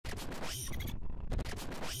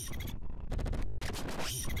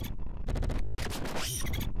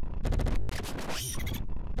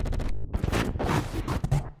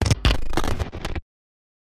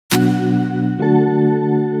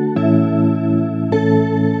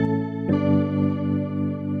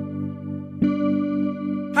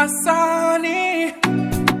Hassani.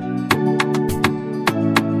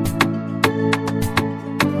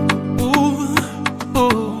 Ooh,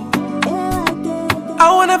 ooh. I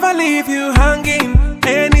will never leave you hanging.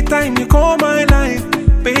 Anytime you call my line,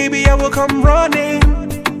 baby, I will come running.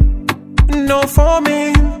 No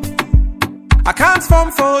forming, I can't form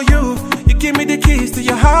for you. You give me the keys to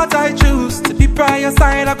your heart, I choose to be by your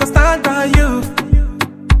side. I go stand by you.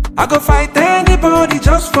 I go fight anybody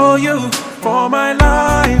just for you, for my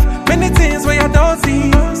life. Many things where I don't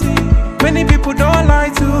see. Many people don't lie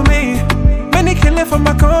to me. Many killing for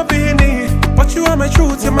my company, but you are my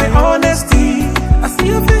truth, you're my honesty. I see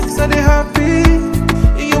your face, so they happy.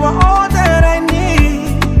 You are all that I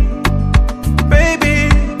need, baby.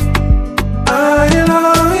 I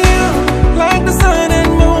love you like the sun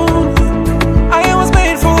and moon. I was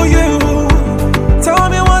made for you. Tell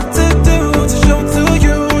me what to do to show to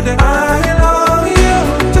you that I love you.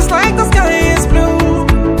 Just like the sky is blue,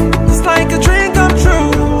 just like a dream come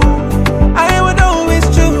true. I would always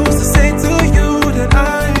choose to say to you that I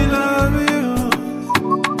love you.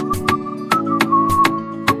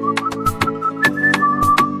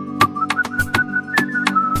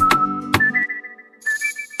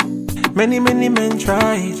 Many, many men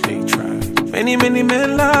tried, they tried. Many, many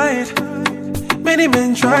men lied. Many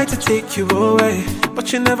men tried to take you away,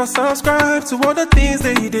 but you never subscribed to all the things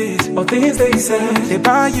they did, all things they said. They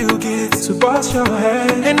buy you gifts to bust your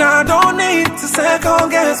head, and I don't need to second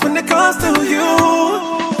guess when it comes to you.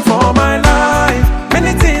 For my life,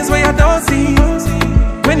 many things where I don't see.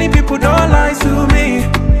 Many people don't lie to me.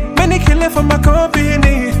 Many killing for my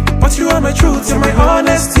company, but you are my truth, you're my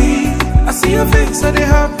honesty. I see your face, so they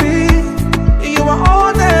happy. You are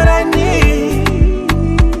all that